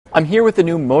I'm here with the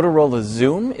new Motorola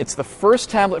Xoom. It's the first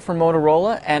tablet from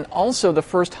Motorola and also the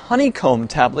first Honeycomb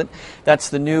tablet. That's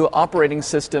the new operating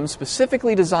system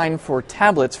specifically designed for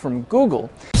tablets from Google.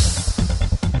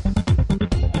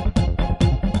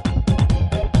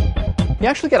 You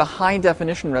actually get a high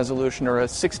definition resolution, or a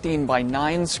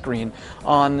 16:9 screen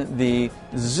on the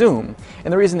Xoom.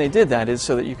 And the reason they did that is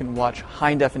so that you can watch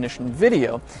high definition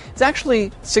video. It's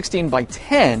actually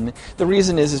 16:10. The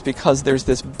reason is because there's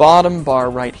this bottom bar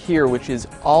right here, which is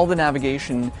all the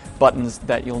navigation buttons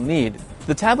that you'll need.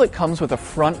 The tablet comes with a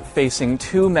front-facing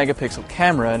 2-megapixel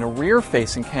camera and a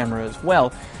rear-facing camera as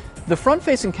well. The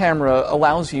front-facing camera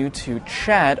allows you to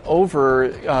chat over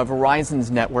Verizon's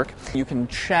network. You can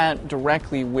chat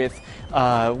directly with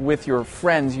your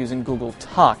friends using Google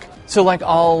Talk. So like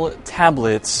all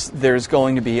tablets, there's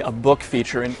going to be a book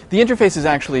feature. And the interface is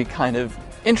actually kind of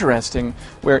interesting,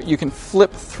 where you can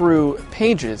flip through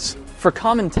pages. For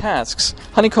common tasks,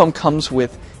 Honeycomb comes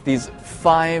with these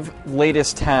 5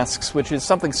 latest tasks, which is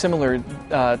something similar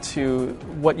to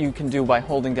what you can do by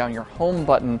holding down your home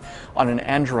button on an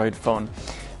Android phone.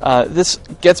 This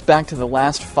gets back to the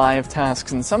last 5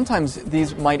 tasks, and sometimes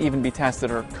these might even be tasks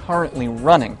that are currently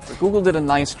running. Google did a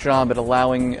nice job at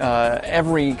allowing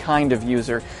every kind of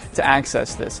user to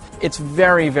access this. It's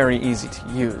very, very easy to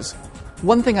use.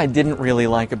 One thing I didn't really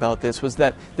like about this was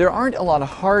that there aren't a lot of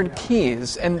hard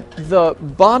keys, and the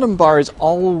bottom bar is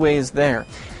always there.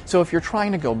 So if you're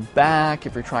trying to go back,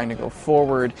 if you're trying to go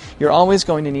forward, you're always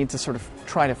going to need to sort of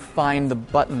try to find the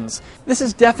buttons. This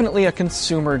is definitely a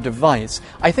consumer device.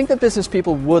 I think that business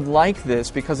people would like this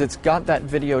because it's got that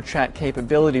video chat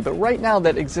capability, but right now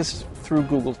that exists through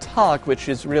Google Talk, which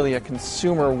is really a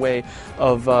consumer way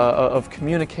of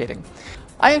communicating.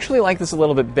 I actually like this a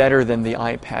little bit better than the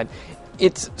iPad.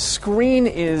 Its screen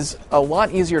is a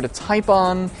lot easier to type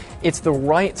on. It's the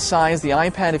right size. The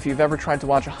iPad, if you've ever tried to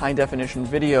watch a high-definition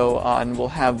video on, will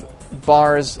have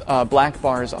bars, black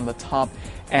bars on the top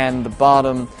and the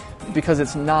bottom because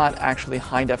it's not actually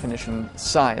high-definition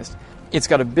sized. It's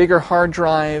got a bigger hard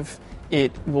drive.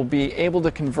 It will be able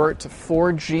to convert to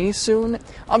 4G soon.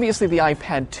 Obviously, the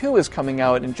iPad 2 is coming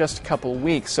out in just a couple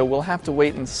weeks, so we'll have to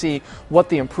wait and see what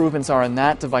the improvements are on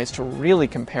that device to really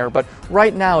compare. But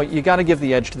right now, you got to give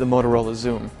the edge to the Motorola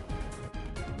Xoom.